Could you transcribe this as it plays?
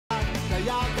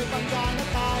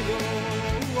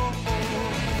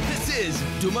This is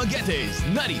Dumaguete's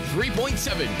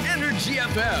 93.7 Energy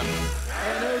FM.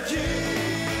 Energy.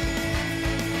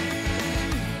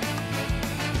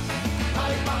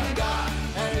 Hi Panga,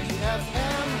 Energy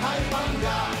FM. Hi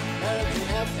Panga, Energy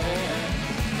FM.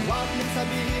 Huwag mong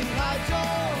sabihin radyo,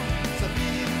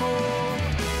 sabihin mo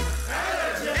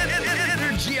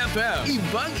Energy FM.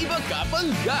 Ibang-iba ka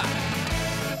pangga.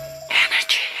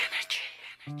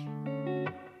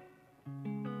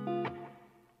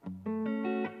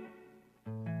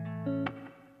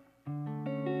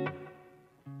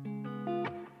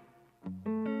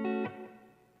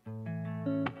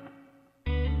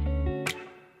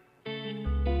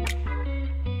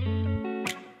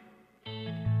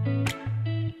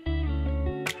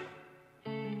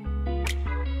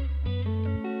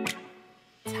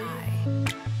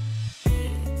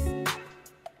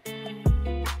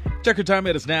 Check your time.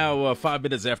 It is now 5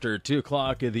 minutes after 2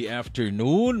 o'clock in the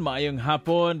afternoon. Maayong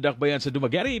hapon. Dakbayan sa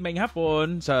Dumaguete. Maayong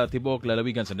hapon sa Tibok,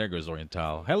 Lalawigan sa Negros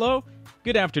Oriental. Hello.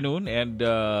 Good afternoon. And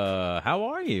how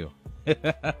are you?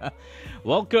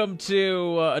 Welcome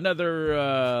to another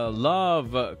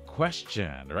love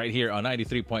question right here on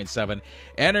 93.7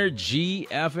 Energy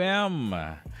FM.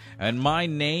 And my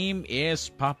name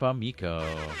is Papa Miko.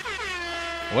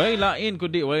 Way lain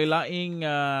kundi way laing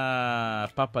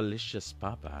Papalicious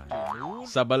Papa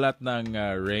sa balat ng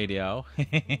radio.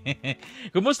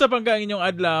 Kumusta pang ka inyong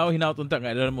adlaw? Hinaut-unta nga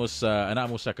alam mo sa ana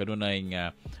mo sa kanunay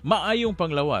maayong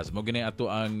panglawas. Mo gani ato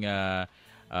ang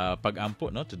pag-ampo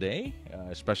no today,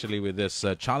 especially with this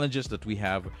challenges that we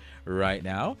have right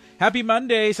now. Happy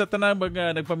Monday sa tanang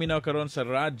mga nagpaminaw karon sa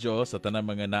radyo, sa tanang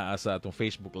mga naa sa atong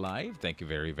Facebook Live. Thank you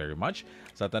very very much.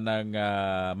 Sa tanang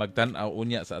magtan-aw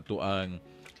unya sa ato ang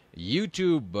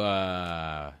YouTube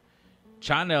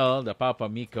channel, the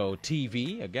Papa Miko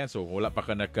TV. Again, so wala pa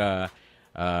ka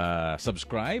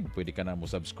subscribe, pwede ka na mo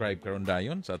subscribe karon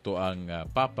dayon sa ato ang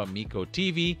Papa Miko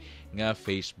TV nga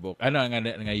Facebook,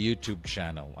 nga YouTube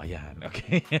channel. Ayan,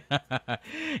 okay.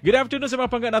 Good afternoon sa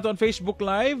mga pangga nato on Facebook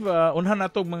Live. Unhan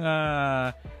natong mga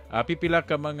pipila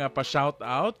ka mga pa-shout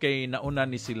out kay nauna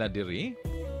ni sila diri.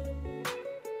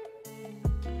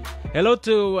 Hello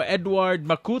to Edward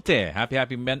Makute. Happy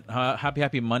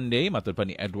Monday. Matod pa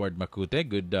ni Edward Makute.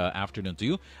 Good afternoon to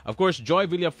you. Of course, Joy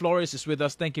Villaflores is with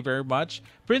us. Thank you very much.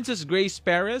 Princess Grace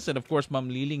Perez and of course, Ma'am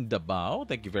Liling Dabao.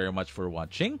 Thank you very much for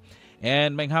watching.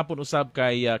 And may hapon usab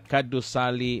kay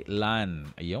Kadusali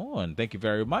Lan. Ayun. Thank you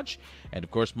very much. And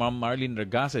of course, Ma'am Marlene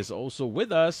Ragasa is also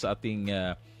with us sa ating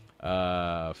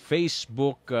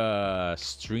Facebook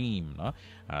stream, no?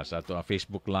 Sa ato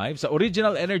Facebook Live sa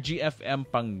Original Energy FM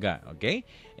Pangga, okay?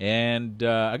 And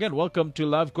again, welcome to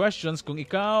Love Questions. Kung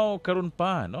ikaw karon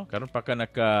pa, no? Karon pa ka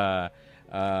naka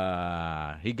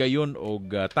higayon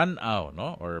og tan-aw,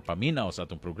 no? Or paminaw sa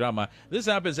atong programa.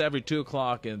 This happens every 2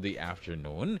 o'clock in the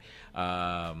afternoon.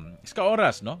 Iska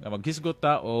oras, no? Maghisgot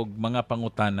ta og mga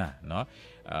pangutana, no?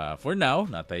 For now,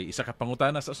 natay isa ka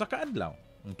pangutana sa usa ka adlaw.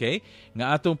 Okay? Nga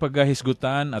atong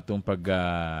paghisgutan, atong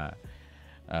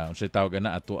unsay tawag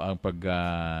na ato ang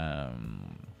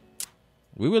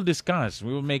we will discuss,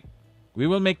 we will make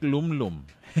lumlum.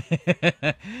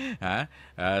 Ha?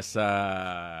 Sa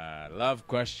love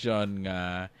question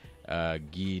nga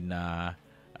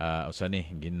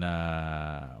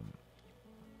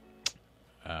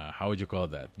how would you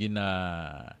call that?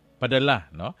 Padala,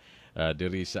 no?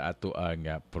 Diri sa ato ang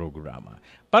programa.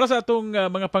 Para sa atong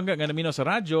mga pangga nga naminaw sa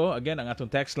radyo, again, ang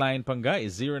atong text line pangga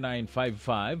is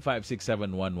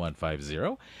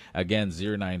 0955-567-1150. Again,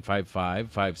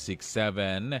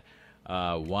 0955-567-1150.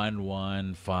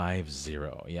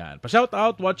 Yan. Pa-shout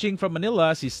out watching from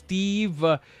Manila si Steve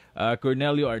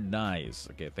Cornelio Arnaiz.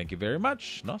 Okay, thank you very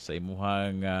much, no, sa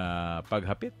imuhang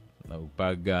paghapit, no,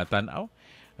 pagtanaw.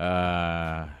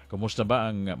 Kumusta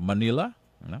ba ang Manila?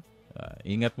 No?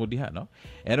 Ingat mo diha, no?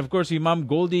 And of course, si Ma'am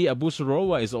Goldie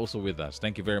Abusorowa is also with us.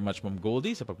 Thank you very much, Ma'am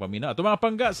Goldie, sa pagpamina. At mga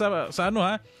pangga sa ano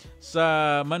ha?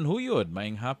 Sa Manhuyod,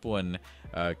 maing hapon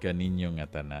kaninyong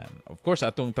tanan. Of course,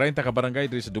 atong 30 ka barangay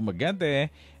diri sa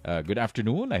Dumaguete. Good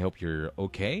afternoon. I hope you're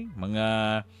okay.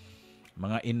 Mga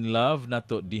in love na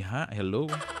to diha.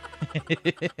 Hello.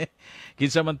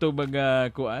 Kinsa man tong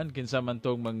mga kuan, kinsa man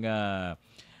tong mga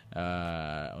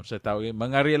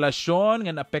mga relasyon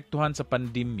nga naapektuhan sa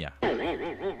pandemya.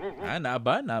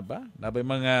 Nabay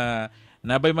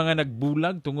mga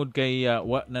nagbulag tungod kay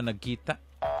wa na nagkita.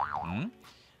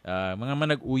 Mga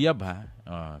manag-uyab ha.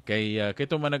 Kay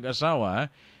ito man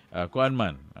nag-asawa, kuan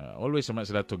man, always naman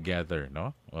sila together,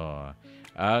 no?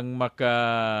 Ang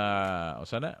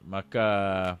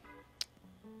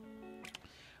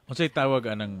Unsay tawag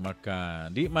anang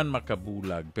di man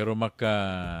makabulag pero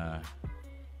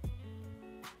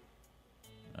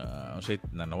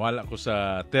nawala ko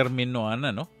sa termino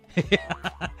no?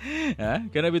 Ha?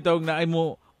 Kana bitawag na ay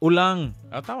mo ulang.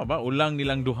 Tama ba? Ulang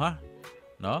nilang duha,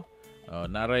 no?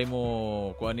 Naray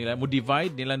mo kuan nila mo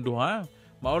divide nilang duha.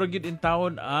 Maura gyud in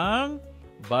taon ang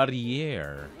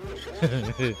barrier.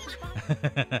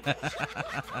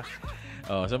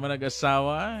 Sa mga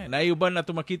nag-asawa, naayuban na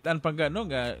tumakitaan pang gano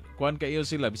nga kuan kayo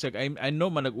sila bisag I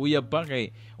know man nag-uyab pa kay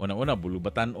una-una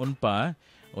bulubatan-on pa.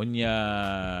 Unya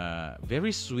very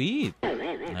sweet.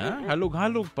 Ha?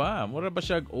 Halog-halog pa. Mura ba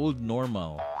siya old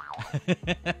normal?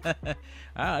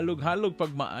 Halog-halog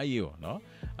pag maayo, no?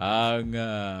 Ang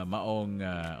maong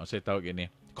unsay tawag ini?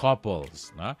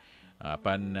 Couples, no?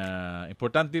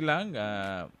 Importante lang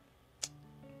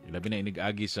labi na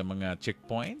inigagi sa mga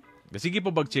checkpoint. Sige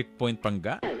po bag checkpoint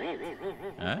pangga?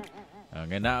 Ha?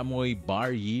 Nga na mo'y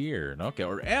barrier, no? Okay,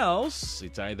 or else,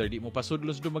 it's either di mo pa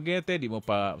sudlos Dumaguete, di mo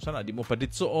pa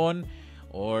ditsoon,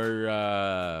 or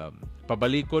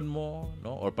pabalikon mo,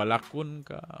 no? Or palakon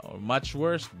ka, or much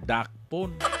worse,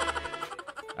 dakpon.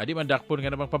 Di man dakpon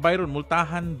nga namang pabayron,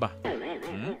 multahan ba?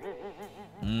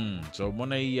 So, mo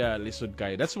na'y lisod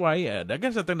kayo. That's why,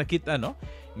 dagan sa itong nakita, no?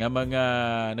 Nga mga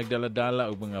nagdaladala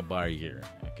o mga barrier.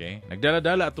 Okay?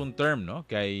 Nagdaladala atong term, no?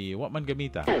 Kay, wa man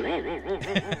gamita.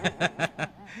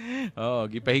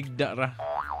 Gipahigda ra.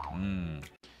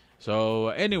 So,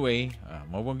 anyway,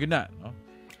 mawang gina, no?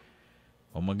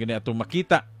 Mawang gina atong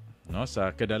makita, no?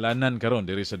 Sa kadalanan karon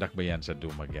diri sa Dakbayan sa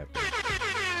Dumaguete.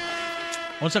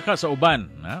 Unsa ka sa uban,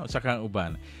 ha? Unsa ka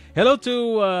uban. Hello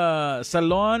to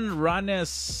Salon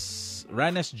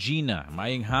Ranes Gina.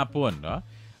 Maying hapon, no?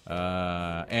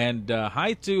 And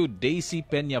hi to Daisy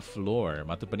Peña Flor.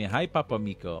 Mato pa niya, hi Papa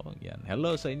Miko. Yan.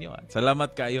 Hello sa inyo.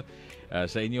 Salamat kayo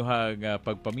sa inyong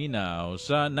pagpaminaw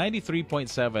sa 93.7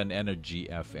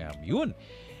 Energy FM. Yun.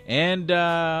 And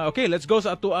okay, let's go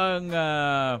sa ato ang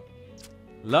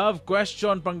love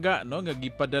question pangga, no? Nga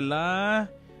gipadala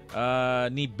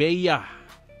ni Bea.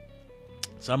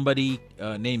 Somebody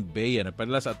named Bea.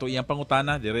 Nagpadala sa ato iyang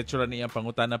pangutana. Diretso ra ni iyang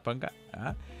pangutana pangga.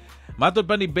 Ha? Matod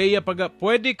pa ni Bea pagka,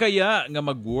 pwede kaya nga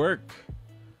mag-work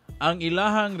ang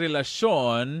ilahang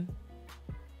relasyon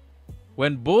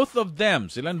when both of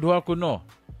them, silang duha kuno,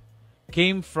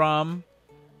 came from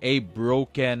a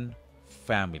broken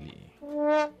family.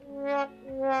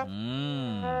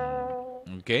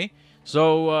 Okay?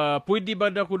 So, pwede ba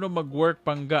na kuno mag-work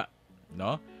pangga,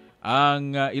 no?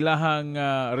 Ang ilahang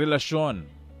relasyon,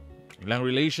 ilang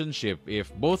relationship, if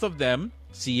both of them,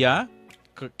 siya,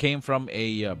 came from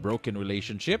a broken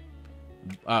relationship,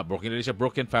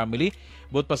 broken family,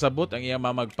 but pasabot ang iya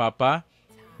mamagpapa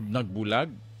nagbulag,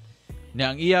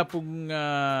 na ang iya pong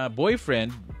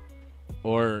boyfriend,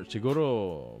 or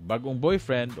siguro bagong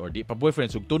boyfriend, or di pa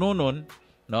boyfriend, sug tununon,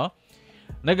 no?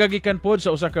 Nagagikan pod sa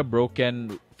usa ka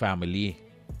broken family.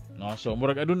 No, so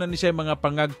murag aduna ni siya mga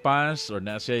pangagpas or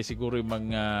na siya siguro yung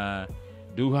mga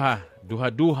duha,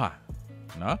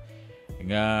 no?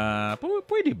 Nga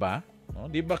pwede ba? No,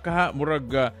 di ba ka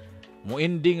murag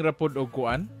muending rapod og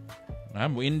kuan?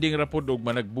 Muending rapod og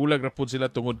managbulag rapod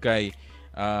sila tungod kay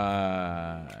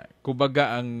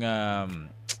kubaga ang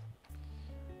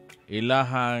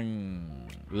ilahang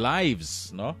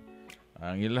lives, no?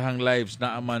 Ang ilahang lives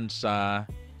naaman sa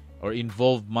or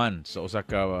involved man sa usa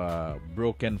ka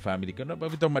broken family. Kuno ba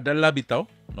bitaw madala bitaw,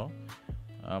 no?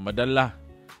 Madala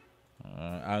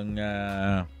ang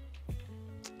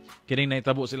kining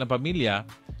nahitabo silang pamilya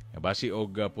basi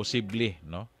og posible,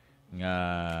 no? Nga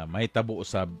mahitabo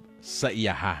usab sa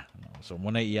iyaha, no? So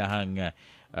muna iyahang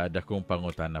dakong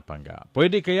pangutana pangga.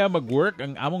 Pwede kaya mag-work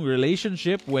ang among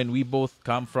relationship when we both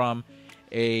come from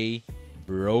a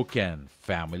broken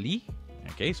family?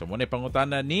 Okay, so muna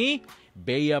pangutana ni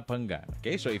Bea Pangga.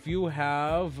 Okay, so if you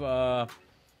have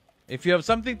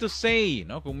something to say,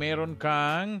 no, kung meron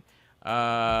kang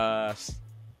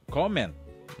comment,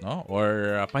 no,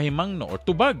 or pahimang no, or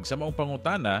tubag sa maong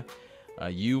pangutana,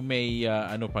 you may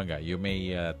you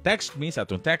may text me sa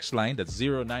atong text line, that's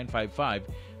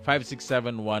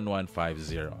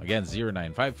 0955-567-1150. Again,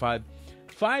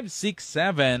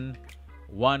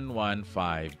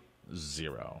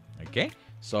 0955-567-1150. Okay?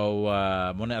 So,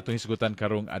 muna atong hisgutan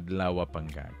karong adlaw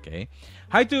pangga. Okay?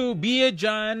 Hi to Bia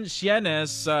John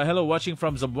Sienes. Hello, watching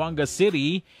from Zamboanga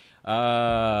City.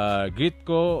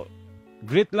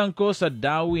 Greet lang ko sa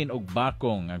Dawin og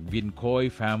Bakong, ang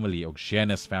Vincoy family og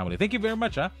Sienes family. Thank you very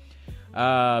much, ha?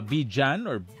 Bijan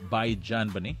or Bayjan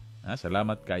ba ni?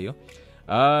 Salamat kayo.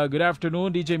 Good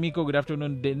afternoon, DJ Miko. Good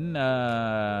afternoon din.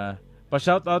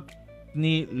 Pa-shoutout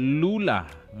ni Lula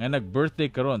nga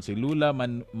nag-birthday karon, si Lula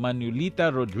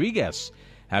Manulita Rodriguez.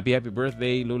 Happy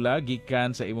birthday Lula,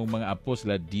 gikan sa imong mga apo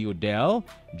sila Diodel,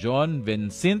 John,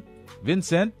 Vincent,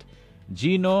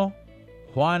 Gino,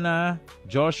 Juana,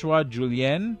 Joshua,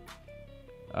 Julian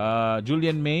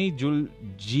May,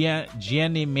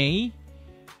 Gianni May,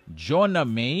 Jonah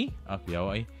May,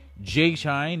 Jay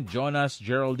Shine, Jonas,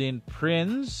 Geraldine,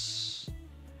 Prince,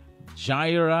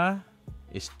 Jaira,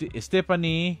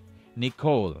 Stephanie,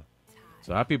 Nicole.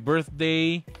 So happy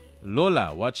birthday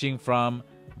Lola, watching from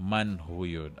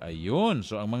Manhuyod. Ayun.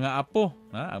 So ang mga apo,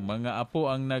 ang mga apo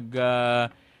ang nag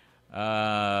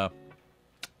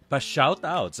pa-shout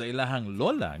out sa ilahang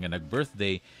lola nga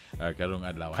nag-birthday karong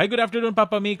adlaw. Hi, good afternoon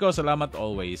Papa Miko. Salamat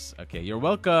always. Okay, you're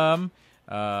welcome.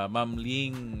 Ma'am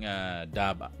Ling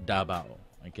Dabao.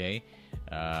 Okay?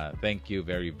 Thank you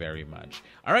very, very much.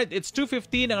 All right, it's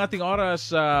 2:15 ang ating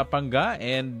oras pangga,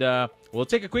 and we'll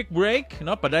take a quick break.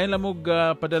 No? Padayon lang mo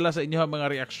padala sa inyong mga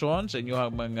reaksyon, sa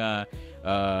inyong mga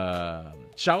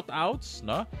shout-outs.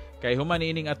 No? Kay human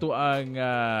ining ato ang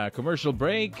commercial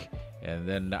break, and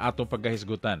then atong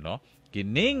pagkahisgutan. No?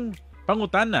 Kining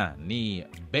pangutana ni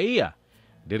Bea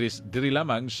diri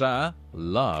lamang sa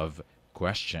Love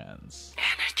Questions.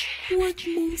 Huwag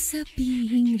mong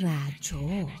sabihin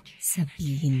radyo.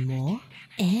 Sabihin mo,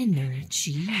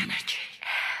 energy.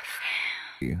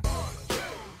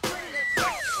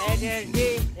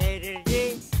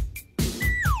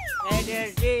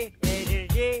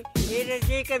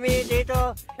 Energy kami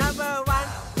dito. Number one,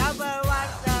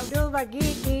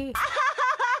 Dumagiti.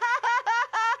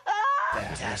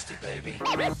 Fantastic, baby.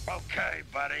 Okay,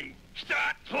 buddy.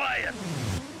 Start playing.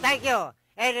 Thank you,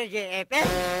 Energy FM.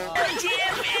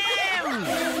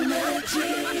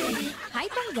 Hi,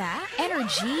 Pangga,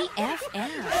 Energy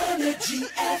FM.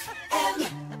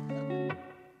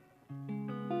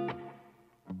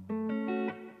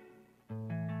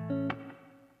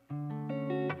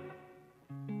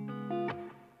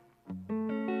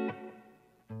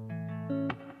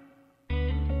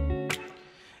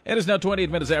 It is now 28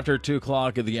 minutes after 2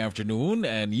 o'clock in the afternoon,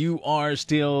 and you are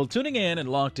still tuning in and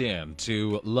locked in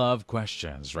to Love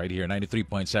Questions right here,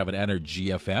 93.7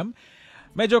 Energy FM.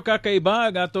 Medyo kakaiba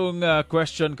ang atong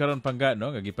question karon Pangga,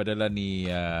 no? Gagipadala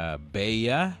ni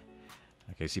Bea.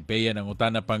 Okay, si Bea nang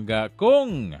utana Pangga,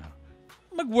 kung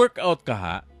mag-workout ka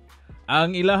ha,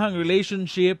 ang ilahang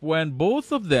relationship when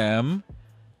both of them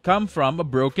come from a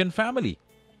broken family.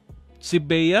 Si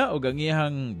Bea o ang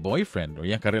iyang boyfriend o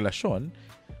iyang karelasyon,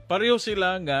 pareho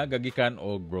sila nga gagikan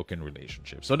og broken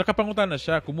relationship. So nakapangutan na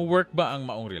siya kung work ba ang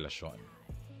maong relasyon.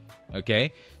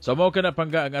 Okay? So mao kana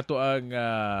Pangga ang ato ang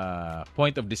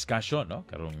point of discussion, no?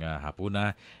 Karong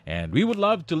hapuna, and we would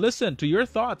love to listen to your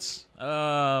thoughts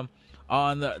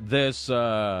on this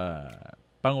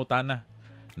pangutana,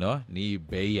 no, ni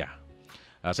Bea.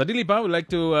 Sa dili pa, would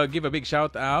like to give a big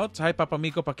shout out. Hi Papa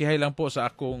Miko, pakihay lang po sa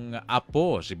akong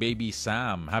apo, si Baby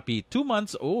Sam. Happy 2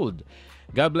 months old.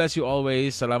 God bless you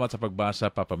always. Salamat sa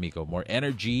pagbasa, Papa Miko. More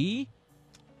energy.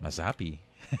 Mas happy.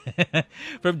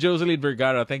 From Jocelyn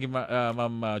Vergara. Thank you,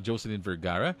 Ma'am Jocelyn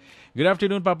Vergara. Good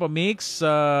afternoon, Papa Mix.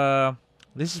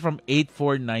 This is from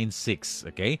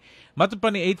 8496. Okay? Matod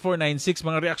pa ni 8496.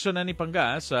 Mga reaksyon na ni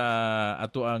Pangga sa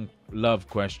ato ang love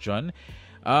question.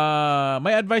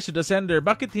 My advice to the sender,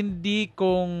 bakit hindi?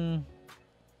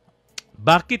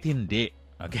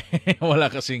 Okay, wala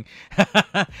kasing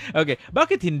okay,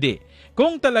 bakit hindi?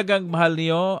 Kung talagang mahal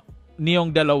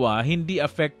niyong dalawa, hindi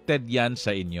affected yan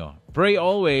sa inyo. Pray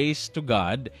always to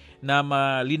God na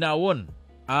malinawon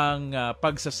ang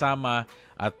pagsasama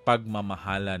at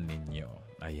pagmamahalan ninyo.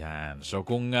 Ayan. So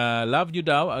kung love nyo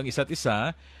daw ang isa't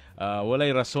isa,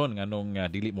 walay rason nganong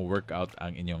dili mo workout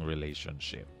ang inyong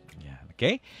relationship.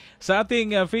 Okay? Sa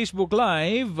ating Facebook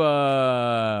Live,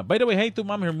 by the way, hi to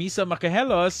Ma'am Hermisa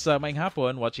Macahelos, maayong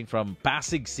hapon, watching from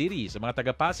Pasig City. Sa mga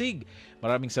taga-Pasig,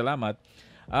 maraming salamat.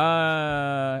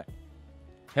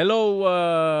 Hello,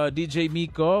 DJ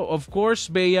Miko. Of course,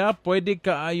 Bea, pwede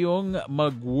kaayong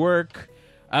mag-work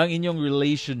ang inyong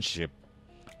relationship.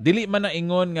 Dili man na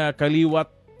ingon nga kaliwat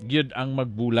gyud ang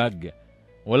magbulag.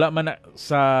 Wala man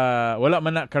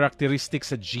na characteristic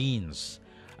sa genes.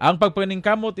 Ang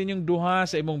pagpaningkamot inyong duha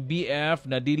sa imong BF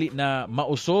na dili na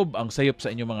mausob ang sayop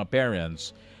sa inyong mga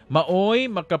parents, maoy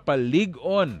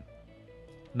makapalig-on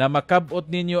na makabot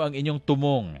ninyo ang inyong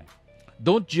tumong.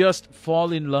 Don't just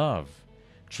fall in love.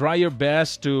 Try your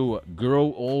best to grow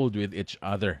old with each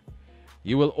other.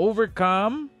 You will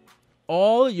overcome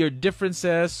all your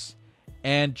differences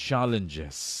and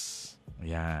challenges.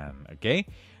 Ayan, okay?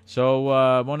 So,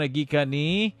 muna gika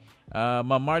ni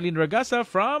Ma'am Marlene Ragasa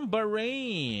from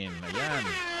Bahrain. Ayan.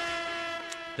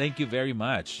 Thank you very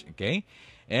much. Okay?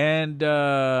 And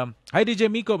hi DJ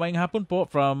Miko, maayong hapon po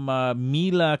from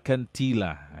Mila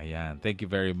Cantila. Ayan, thank you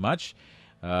very much.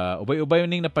 Ubay-ubay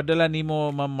ning napadala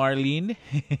nimo Ma'am Marlene.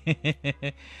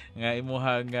 Nga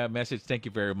imuhang message. Thank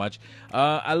you very much.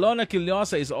 Alona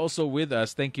Quiliosa is also with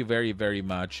us. Thank you very very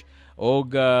much.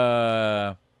 Og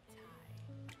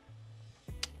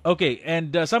okay, and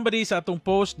somebody sa atong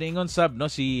post ningon sab no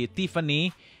si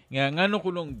Tiffany nga ngano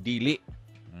kunong dili.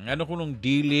 Ngano kunong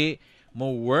dili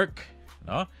mo work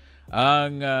no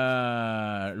ang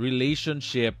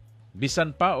relationship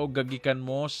bisan pa og gagikan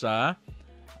mo sa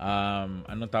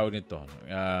anong tawag nito?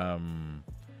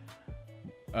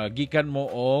 Gikan mo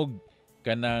og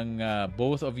kanang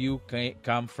both of you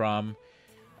come from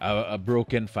a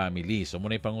broken family. So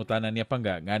muna pangutanan niya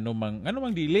pangga ngano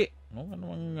mang dili, no? Ngano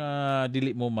mang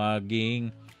dili mo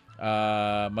maging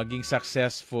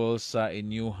successful sa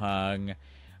inyuhang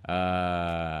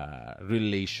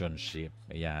relationship.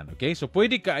 Ayan, okay? So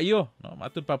pwede kaayo, no?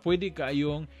 Matud pa pwede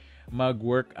kaayong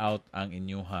mag-work out ang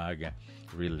inyuhang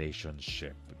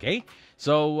relationship. Okay?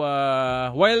 So,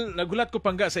 while nagulat ko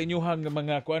pangga sa inyuhang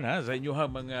mga kuan ha, sa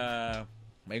inyuhang mga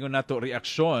maingon nato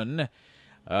reaksyon,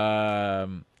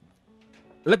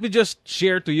 let me just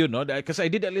share to you, no, because I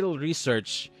did a little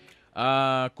research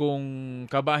kung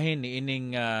kabahin ni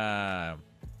ining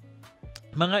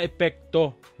mga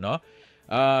epekto, no,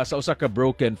 sa usa ka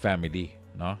broken family,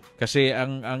 no? Kasi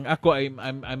ang ako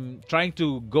I'm trying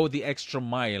to go the extra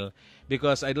mile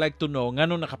because I'd like to know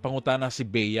ngano nakapangutana si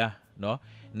Bea, no?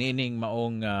 Nining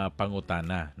maong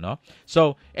pangutana, no?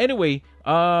 So, anyway,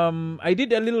 I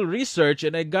did a little research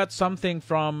and I got something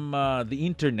from the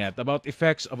internet about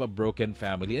effects of a broken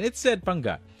family. And it said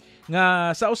pangga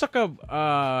nga sa usa ka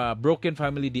broken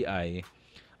family di ay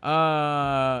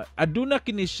aduna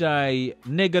kini siya'y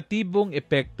negatibong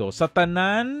epekto sa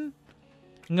tanan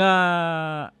nga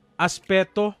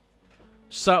aspeto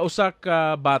sa usa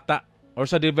ka bata or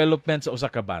sa development sa usa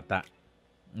ka bata.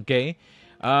 Okay?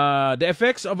 The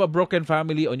effects of a broken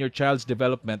family on your child's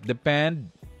development depend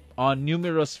on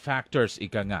numerous factors,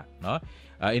 ika nga, no?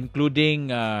 Including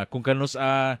kung kanus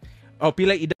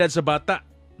pilay edad sa bata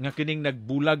nga kining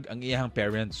nagbulag ang iyang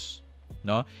parents,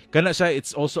 no? Kana siya,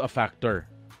 it's also a factor.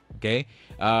 Okay?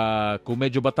 Kung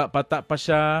medyo bata-bata pa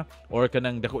siya or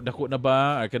kanang dako-dako na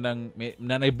ba or kanang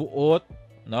nanay buot,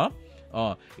 no?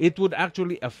 It would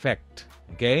actually affect.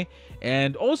 Okay?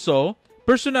 And also,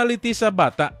 personality sa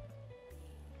bata.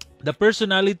 The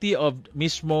personality of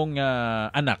mismong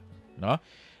anak, no?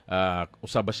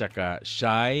 Usa ba siya ka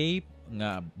shy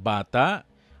nga bata,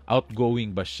 outgoing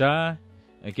ba siya,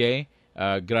 okay?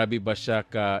 Grabe ba siya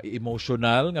ka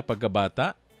emotional nga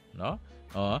pagkabata, no?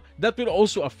 That will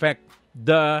also affect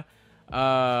the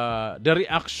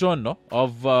reaction, no,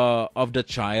 of the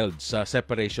child sa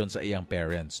separation sa iyang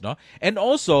parents, no? And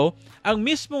also ang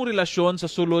mismong relasyon sa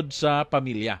sulod sa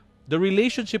pamilya. The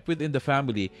relationship within the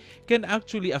family can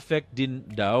actually affect din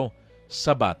daw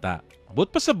sa bata. Abot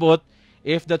pasabot,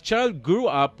 if the child grew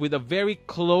up with a very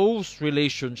close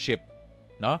relationship,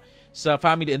 no, sa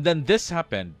family, and then this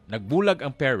happened, nagbulag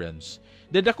ang parents,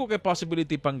 dadako kay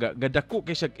possibility pangga, gadako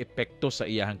kay siyang epekto sa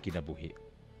iyahang kinabuhi.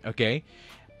 Okay?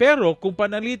 Pero kung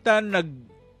panalitan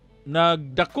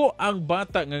nagdako ang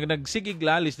bata nga nagsigig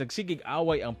lalis, nagsigig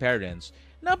away ang parents,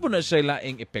 napo na siya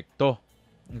laing epekto.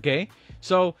 Okay?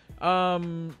 So,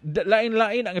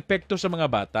 lain-lain ang epekto sa mga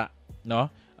bata,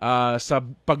 no? Sa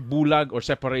pagbulag or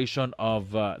separation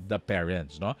of the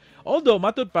parents, no? Although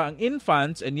matud pa ang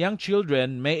infants and young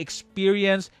children may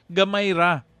experience gamay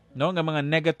ra, no, nga mga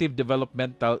negative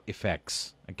developmental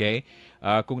effects. Okay?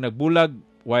 Kung nagbulag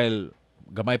while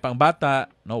gamay pa ang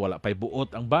bata, no, wala pay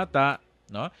buot ang bata,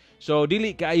 no? So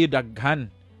dili kaayo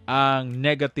daghan ang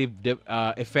negative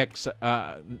effects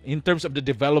in terms of the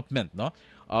development, no,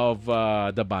 of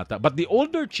the bata. But the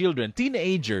older children,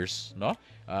 teenagers, no,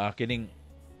 kining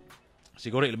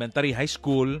siguro elementary, high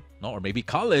school, no, or maybe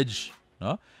college,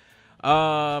 no,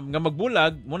 nga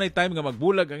magbulag, munay time nga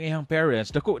magbulag ang iyang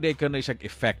parents, dako day kanay siyang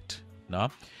effect,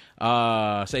 no,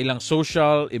 sa ilang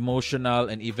social, emotional,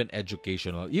 and even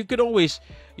educational. You could always,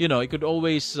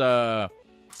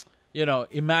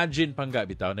 imagine pangga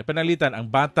bitaw na panalitan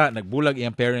ang bata nagbulag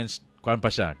iyang parents, kuan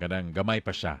pa siya, kanang gamay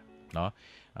pa siya, no,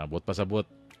 buot pasabot,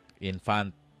 infant,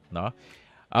 no.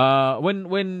 When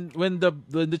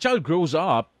the child grows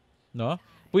up, no,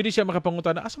 pwede siya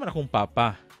makapangutan na asa man akong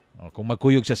papa, kung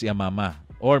magkuyog siya siya mama,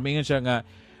 or mingon siya nga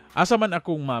asa man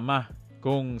akong mama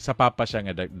kung sa papa siya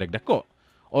nga dagdako,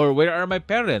 or where are my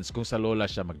parents kung sa lola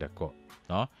siya magdako,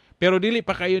 no. Pero dili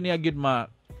pa kayo niya gid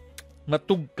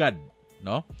matugkad,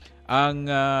 no, ang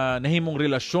nahimong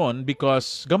relasyon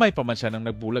because gamay pa man siya nang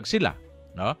nagbulag sila.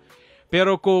 no?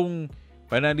 Pero kung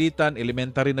panalitan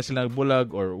elementary na sila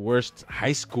bulag or worst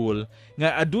high school,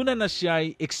 nga aduna na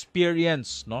siya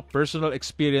experience, no? Personal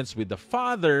experience with the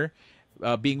father,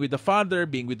 being with the father,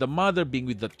 being with the mother, being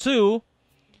with the two.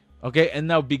 Okay, and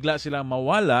now bigla sila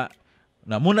mawala,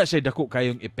 na muna siya dako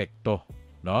kayong epekto,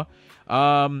 no?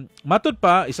 Matud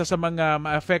pa isa sa mga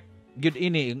ma-affect gyud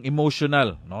ini yung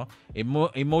emotional, no?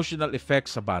 Emotional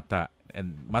effects sa bata.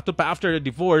 And matud pa after the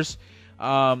divorce,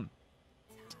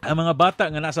 ang mga bata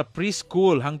nga nasa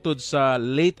preschool hangtod sa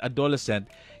late adolescent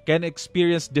can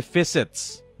experience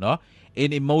deficits, no,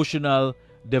 in emotional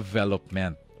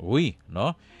development.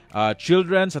 No?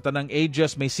 Children sa tanang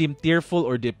ages may seem tearful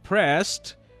or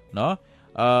depressed, no,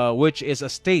 which is a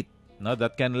state, no,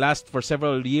 that can last for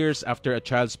several years after a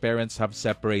child's parents have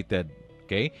separated.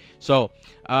 Okay? So,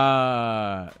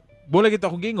 bulag ito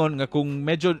akong gingon nga kung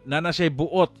medyo nana siya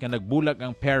buot nga nagbulag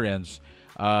ang parents,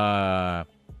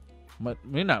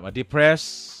 ma-depress,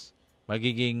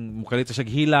 magiging mukalito siya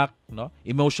hilak, no?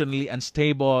 Emotionally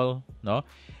unstable, no?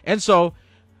 And so,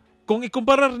 kung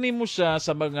ikumparar nimo siya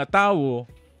sa mga tao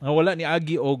nga wala ni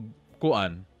agi og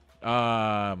kuan,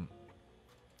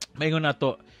 maingon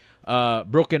nato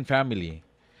broken family,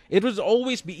 it would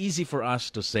always be easy for us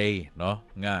to say, no,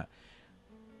 nga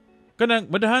kanang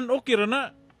madahan okay ra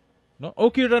na, no?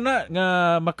 Okay ra na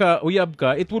nga makauyab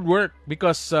ka, it would work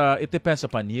because it depends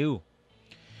upon you.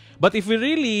 But if we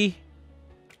really,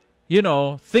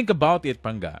 think about it,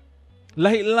 Pangga,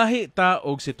 lahi-lahi ta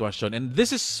og sitwasyon. And this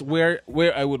is where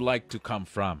I would like to come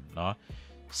from, no?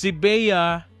 Si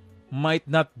Bea might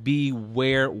not be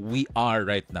where we are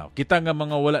right now. Kita nga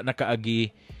mga wala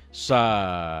nakaagi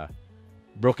sa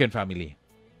broken family.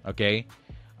 Okay?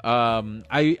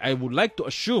 I would like to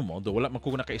assume, although wala man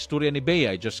ko naka-istorya ni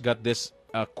Bea, I just got this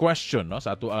question, no,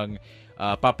 sa ato ang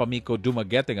Papa Miko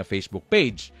Dumaguete nga Facebook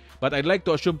page. But I'd like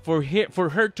to assume for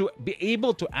her to be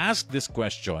able to ask this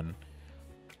question,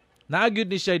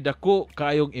 naagid ni siya dako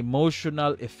kayong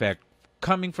emotional effect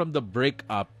coming from the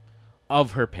breakup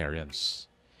of her parents.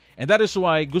 And that is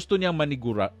why gusto niyang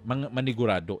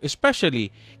manigurado,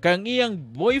 especially kang iyang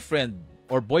boyfriend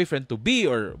or boyfriend-to-be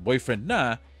or boyfriend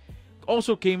na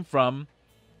also came from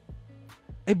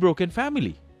a broken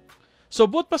family. So,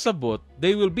 bot pasabot,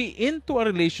 they will be into a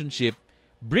relationship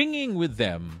bringing with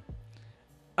them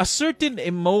a certain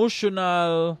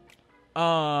emotional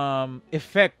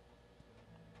effect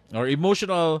or a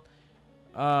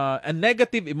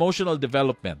negative emotional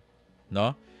development,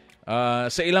 no?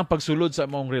 Sa ilang pagsulod sa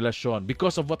among relasyon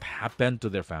because of what happened to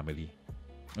their family.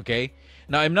 Okay?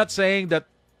 Now, I'm not saying that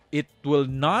it will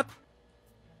not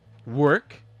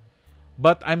work,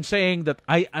 but I'm saying that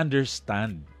I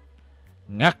understand.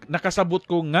 Nakasabot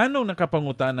ko nganong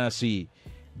nakapangutana si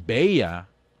Bea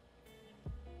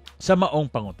sa maong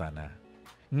pangutana.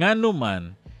 Ngano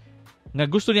man nga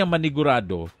gusto niyang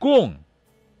manigurado kung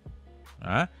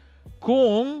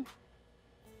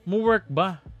mo-work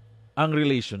ba ang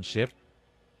relationship,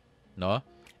 no?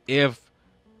 If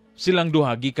silang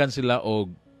duha gikan sila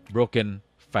og broken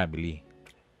family,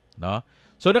 no?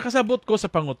 So nakasabot ko sa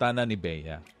pangutana ni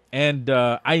Bea. And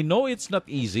I know it's not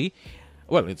easy.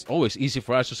 Well, it's always easy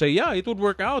for us to say, yeah, it would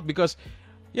work out because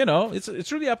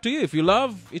it's really up to you. If you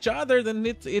love each other, then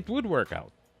it would work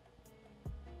out.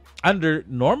 Under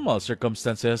normal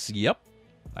circumstances, yep,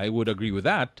 I would agree with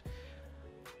that.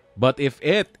 But if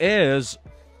it is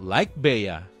like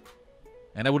Bea,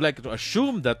 and I would like to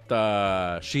assume that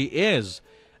she is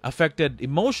affected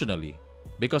emotionally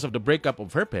because of the breakup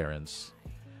of her parents,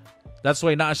 that's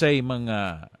why naa siya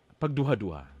mga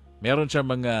pagduha-duha. Meron siya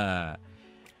mga,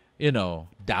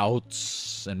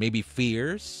 doubts and maybe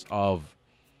fears of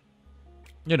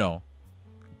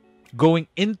going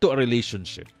into a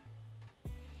relationship.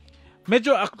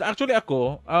 Medyo actually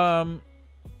ako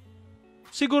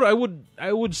siguro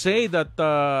I would say that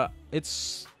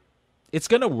it's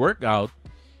gonna work out.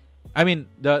 I mean,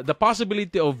 the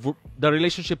possibility of the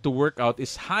relationship to work out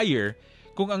is higher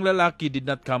kung ang lalaki did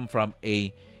not come from a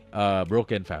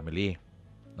broken family,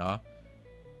 no?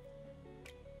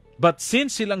 But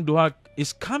since silang duha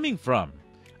is coming from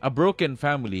a broken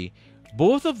family,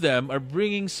 both of them are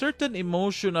bringing certain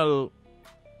emotional,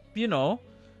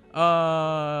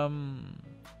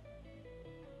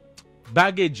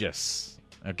 baggages.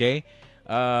 Okay?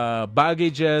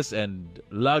 Baggages and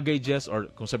luggages,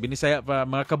 or kung sabi ni Saya pa,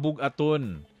 mga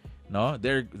kabugaton. No?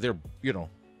 They're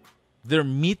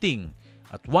meeting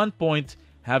at one point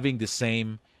having the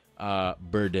same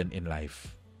burden in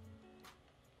life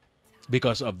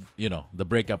because of, the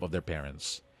breakup of their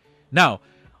parents. Now,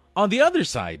 on the other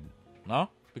side, no?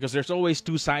 Because there's always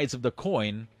two sides of the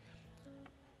coin,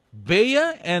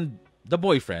 Bea and the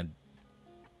boyfriend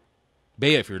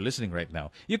Bea, if you're listening right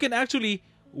now, you can actually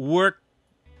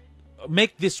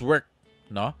make this work,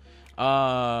 no?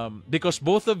 Because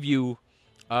both of you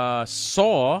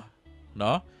saw,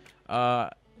 no,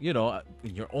 in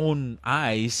your own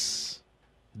eyes,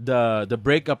 the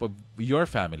breakup of your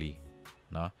family,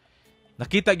 no?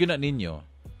 Nakita yun na ninyo.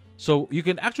 So you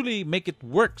can actually make it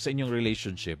work sa inyong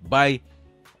relationship by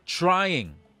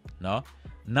trying, no,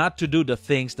 not to do the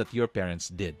things that your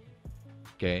parents did.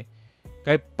 Okay?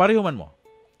 Kaya pareho man mo.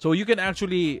 So you can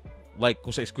actually, like kung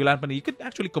sa eskwelahan pa you can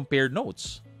actually compare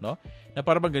notes, no? Na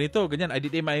para bang ganito, ganyan, ay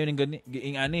di maayo ng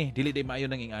ingani, dili di maayo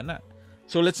ng ingana.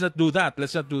 So let's not do that.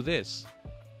 Let's not do this.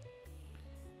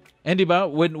 And diba,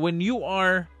 when you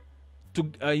are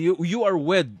you are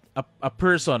with a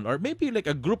person or maybe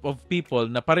like a group of people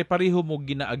na pare-pareho mo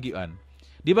ginaagian,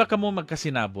 di ba kamo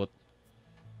magkasinabot?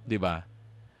 Di ba?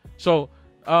 So,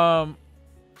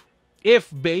 if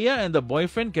Bea and the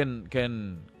boyfriend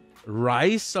can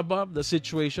rise above the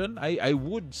situation, I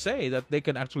would say that they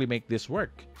can actually make this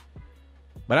work.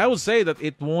 But I would say that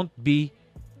it won't be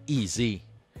easy.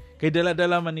 Kaya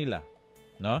dala-dala man nila,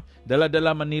 no?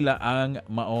 Dala-dala man nila ang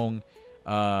maong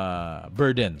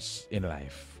burdens in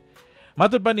life.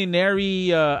 Matod pa ni Neri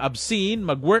Absin,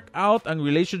 mag-work out ang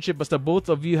relationship basta both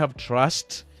of you have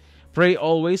trust. Pray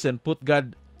always and put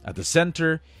God at the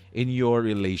center in your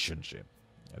relationship.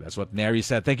 That's what Neri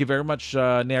said. Thank you very much,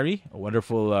 Neri. A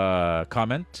wonderful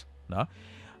comment. No?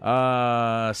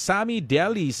 Sammy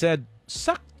Deli said,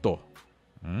 sakto.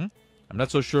 I'm not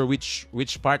so sure which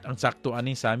part ang sakto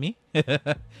ani, Sammy.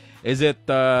 Is it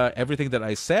everything that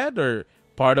I said or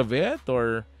part of it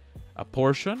or a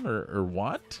portion or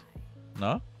what?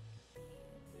 No?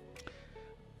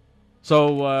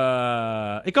 So,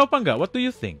 ikaw Pangga, what do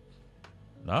you think?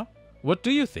 No? What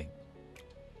do you think?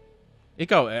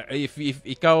 Ikaw, if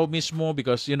ikaw mismo,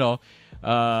 because,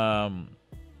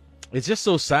 it's just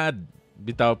so sad,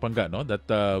 bitaw Pangga, no? That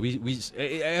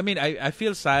I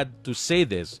feel sad to say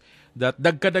this, that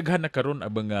dagkadaghan na karon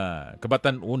ang mga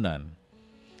kabatan-unan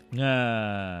nga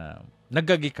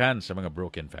nagagikan sa mga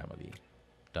broken family.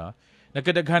 No?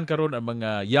 Nagkadaghan karon ang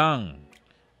mga young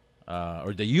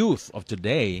or the youth of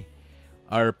today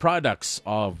are products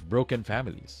of broken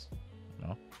families.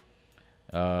 No?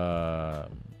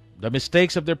 The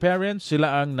mistakes of their parents,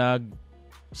 sila ang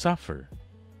nag-suffer.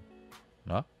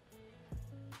 No?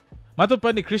 Matod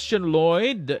pa ni Christian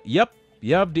Lloyd, yep,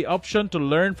 you have the option to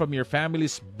learn from your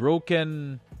family's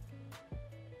broken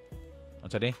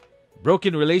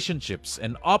relationships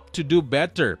and opt to do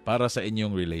better para sa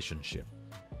inyong relationship.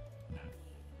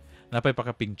 Napay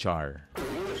pakaping char.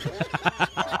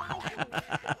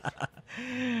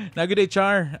 Naguday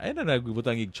char. Ay na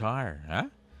nagbutang ig char, ha?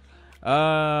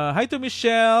 Hi to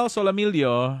Michelle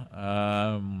Solamilio.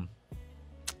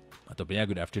 Ato pa niya,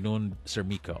 good afternoon, Sir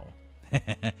Miko.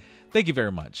 Thank you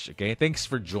very much. Okay, thanks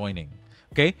for joining.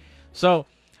 Okay, so,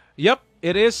 yep,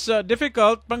 it is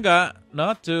difficult, Pangga,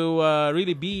 no, to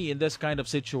really be in this kind of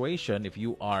situation if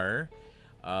you are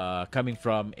coming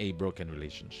from a broken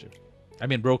relationship. I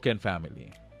mean, broken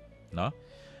family. No?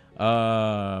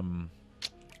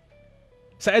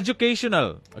 Sa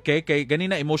educational, okay, kay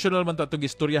ganina emotional man tatong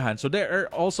istoryahan. So there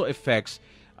are also effects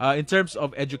in terms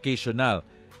of educational.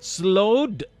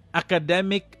 Slowed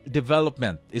academic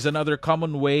development is another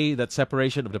common way that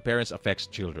separation of the parents affects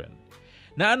children.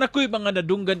 Naanak ko'y mga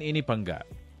nadunggan ini Pangga.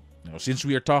 Since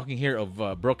we are talking here of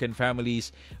broken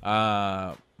families,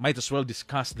 might as well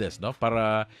discuss this, no?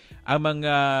 Para ang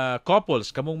mga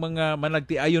couples, kamong mga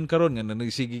managtiayon karon nga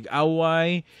nagsigig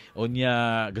away, o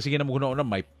niya, gasige na mo kuno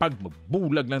may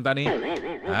magbulag lang tani.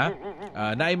 Ha?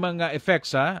 Naay mga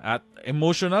effects, ha? At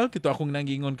emotional, kito akong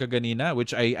nangingon kaganina,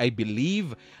 which I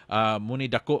believe muni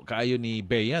dako kaayo ni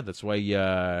Bea. That's why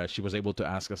she was able to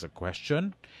ask us a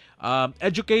question.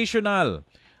 Educational.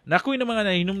 Nakoy na mga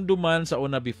nahinumduman sa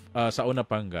una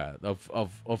Pangga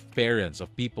of parents,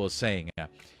 of people saying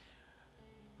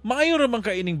maayo ra man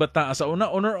kaining bata sa una,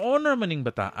 honor maning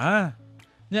bata.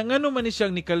 Nya ngano man ni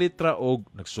siyang nikalitra og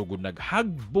nagsugod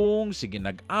naghagbong, sige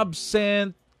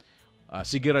nag-absent,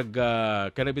 sige rag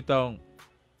kanabitaw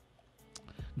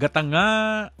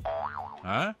gatanga,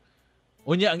 ha?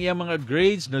 Unya ang iyang mga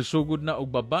grades nagsugod na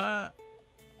og baba.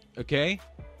 Okay?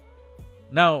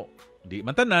 Now, di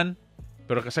man tanan,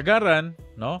 pero kasagaran,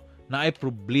 no, na ay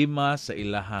problema sa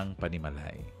ilahang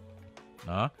panimalay.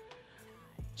 No?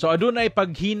 So adunay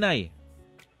paghinay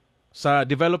sa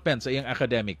development sa iyang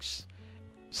academics.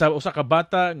 Sa usa ka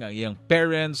bata nga iyang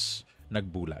parents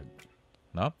nagbulag.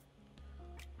 No?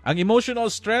 Ang emotional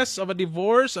stress of a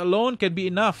divorce alone can be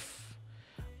enough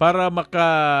para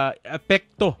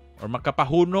maka-epekto or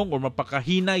makapahunong or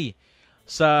mapakahinay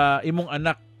sa imong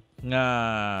anak nga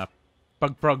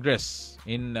pag-progress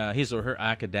in his or her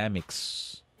academics.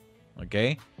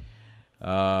 Okay?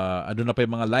 Ano na pa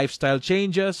yung mga lifestyle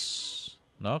changes,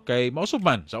 no? Kay mausog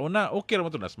man sa una, okay ra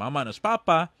man to nas mama nas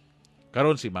papa.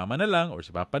 Karon si mama na lang or si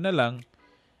papa na lang.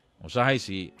 Usahay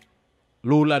si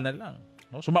lula na lang,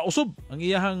 no? So mausob ang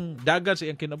iyahang dagan sa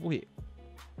iyang kinabuhi.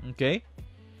 Okay?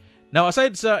 Now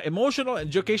aside sa emotional,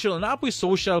 educational, naapoy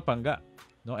social pangga,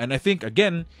 no? And I think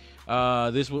again,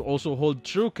 this will also hold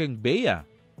true kang Bea,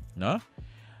 no?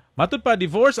 Matud pa,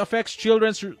 divorce affects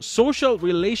children's social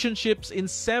relationships in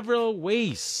several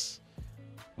ways.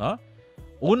 No?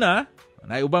 Una,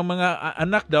 na ubang mga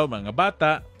anak daw, mga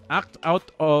bata, act out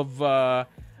of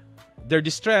their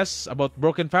distress about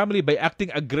broken family by acting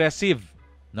aggressive.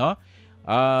 No?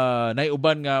 Na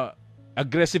uban nga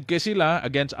aggressive kay sila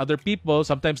against other people.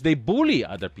 Sometimes they bully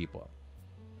other people.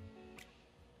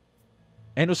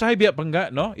 And usahay biya pangga,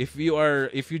 no? If you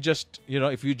just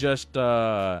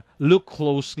look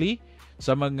closely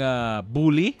sa mga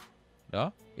bully,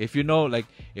 no? If you know, like,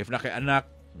 if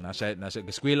naka-anak, nasa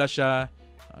eskwela siya,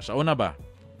 sa una ba?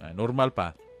 Normal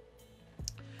pa.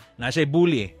 Nasa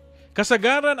bully.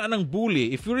 Kasagaran anang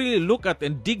bully, if you really look at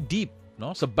and dig deep,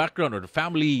 no? Sa background or the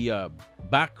family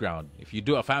background, if you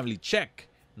do a family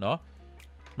check, no?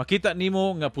 Makita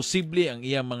nimo nga posible ang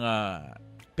iyang mga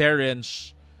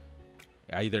parents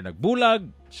either nagbulag,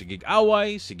 sigig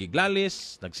away, sigig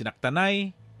lalis,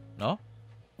 nagsinaktanay, no?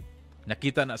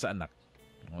 Nakita na sa anak.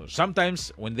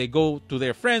 Sometimes, when they go to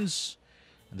their friends,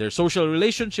 their social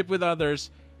relationship with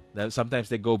others, sometimes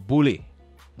they go bully,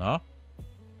 no?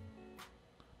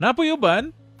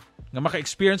 Napuyuban, nga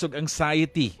maka-experience og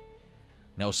anxiety,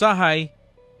 na usahay,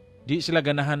 di sila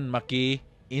ganahan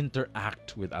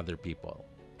maki-interact with other people.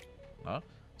 No?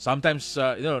 Sometimes,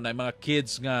 na mga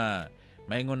kids nga,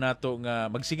 maingon nato nga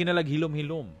magsige na lag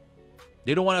hilom-hilom.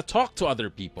 They don't want to talk to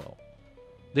other people.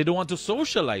 They don't want to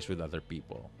socialize with other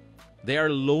people. They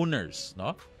are loners,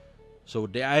 no?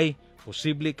 So they ay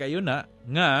posible kayo na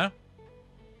nga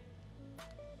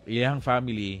iyang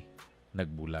family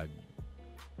nagbulag.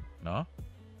 No?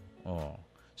 Oh.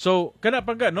 So kana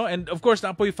pagka, no? And of course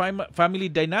napoy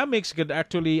family dynamics could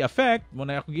actually affect mo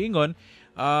na ako giingon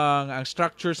ang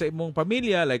structure sa imong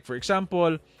pamilya, like for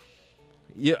example,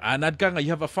 anad ka nga, you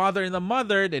have a father and a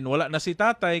mother, then wala na si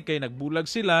tatay, kay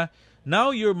nagbulag sila.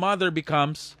 Now, your mother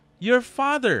becomes your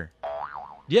father.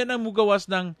 Yan ang mugawas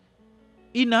ng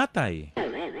inatay.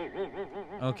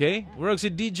 Okay? Murag si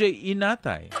DJ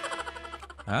inatay.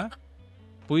 Ha?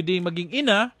 Pwede maging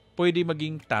ina, pwede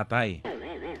maging tatay.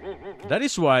 That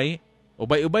is why,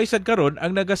 ubay-ubay sad karon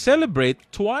ang naga-celebrate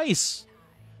twice.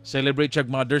 Celebrate siyag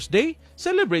Mother's Day,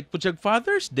 celebrate po siyag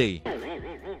Father's Day.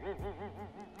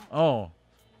 Oh.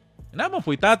 Naman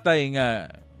po'y tatay nga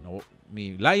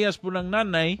may layas po ng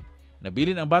nanay,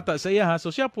 nabilin ang bata sa iya, so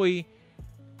siya po'y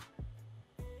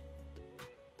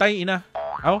tay ina.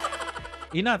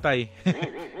 Inatay.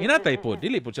 Inatay po.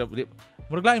 Dili po siya.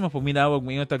 Murag lain man po minawag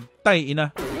mo yung tay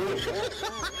ina.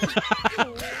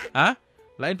 Ha?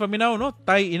 Lain pa minaw, no?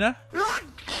 Tay ina.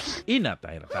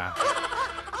 Inatay rata.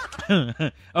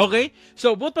 Okay?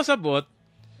 So, but pasabot,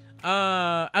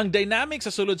 ang dynamic sa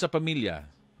sulod sa pamilya,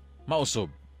 mausob.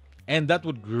 And that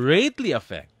would greatly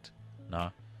affect,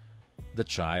 no, the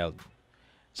child.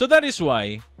 So that is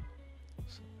why,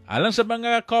 alang sa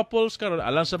mga couples karon,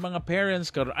 alang sa mga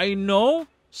parents karon, I know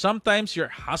sometimes your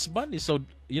husband is so,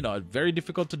 very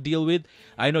difficult to deal with.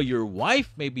 I know your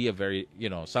wife may be a very,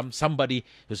 somebody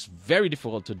who's very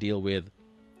difficult to deal with.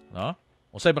 No?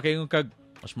 Usay ba kayo kag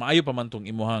mas maayo pa man tong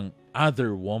imuhang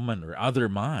other woman or other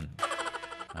man.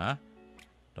 Ha?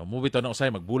 No, movie to na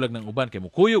usay magbulag ng uban kay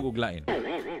mukuyog og lain.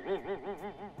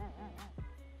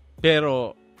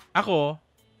 Pero ako,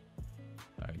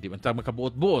 hindi man tayo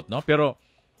makabuot-buot, no? Pero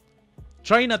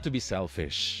try not to be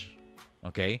selfish.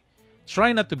 Okay? Try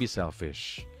not to be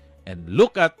selfish. And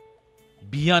look at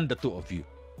beyond the two of you.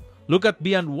 Look at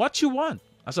beyond what you want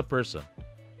as a person.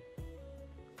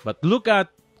 But look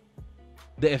at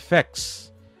the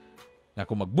effects. Na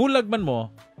kung magbulag man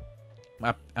mo,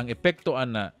 ang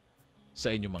epektoan na sa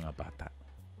inyong mga bata.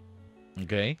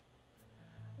 Okay?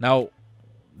 Now,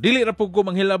 dili ra pug ko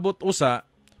manghilabot usa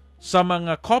sa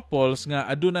mga couples nga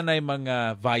aduna nay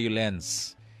mga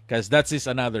violence, because that is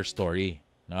another story,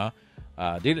 no?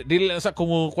 Dili sa kung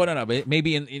na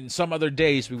maybe in some other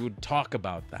days we would talk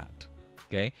about that.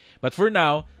 Okay? But for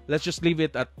now, let's just leave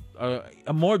it at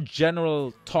a more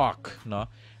general talk,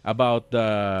 no, about the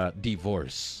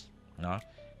divorce, no?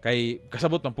 Kay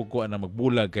kasabot ng pugkuan na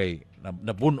magbulag kay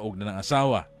nabunog na ng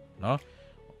asawa, no?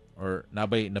 Or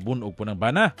nabay nabunog po ng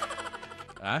bana.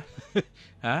 Ha?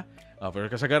 Ha? Pero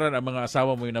kasagaran ang mga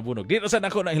asawa mo yung nabunog. Dito sa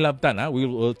nako na hilabtan, ha?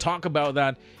 We'll talk about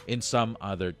that in some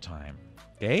other time.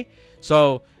 Okay?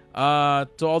 So,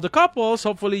 to all the couples,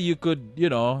 hopefully you could,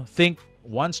 think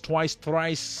once, twice,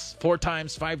 thrice, 4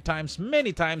 times, 5 times,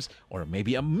 many times, or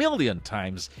maybe a million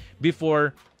times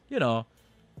before,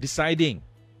 deciding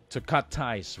to cut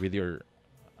ties with your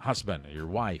husband or your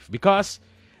wife. Because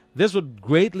this would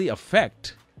greatly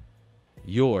affect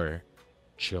your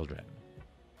children.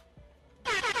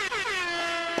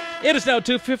 It is now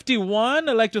 2:51.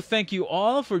 I'd like to thank you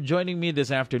all for joining me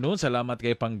this afternoon. Salamat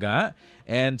kay Pangga.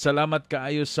 And salamat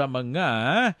kaayo sa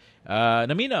mga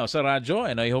naminaw sa radyo.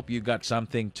 And I hope you got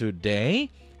something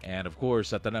today. And of course,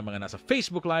 sa tanang mga nasa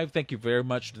Facebook Live, thank you very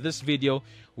much. This video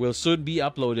will soon be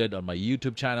uploaded on my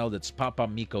YouTube channel. That's Papa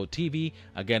Miko TV.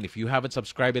 Again, if you haven't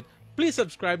subscribed it, please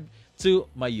subscribe to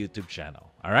my YouTube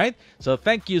channel. All right? So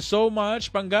thank you so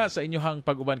much, Pangga, sa inyong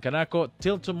pag-uban kanako.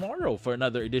 Till tomorrow for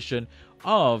another edition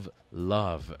of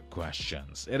Love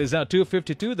Questions. It is now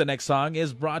 2:52. The next song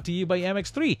is brought to you by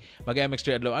MX3.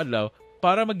 Mag-MX3 adlaw-adlaw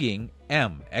para maging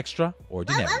M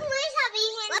Extraordinary.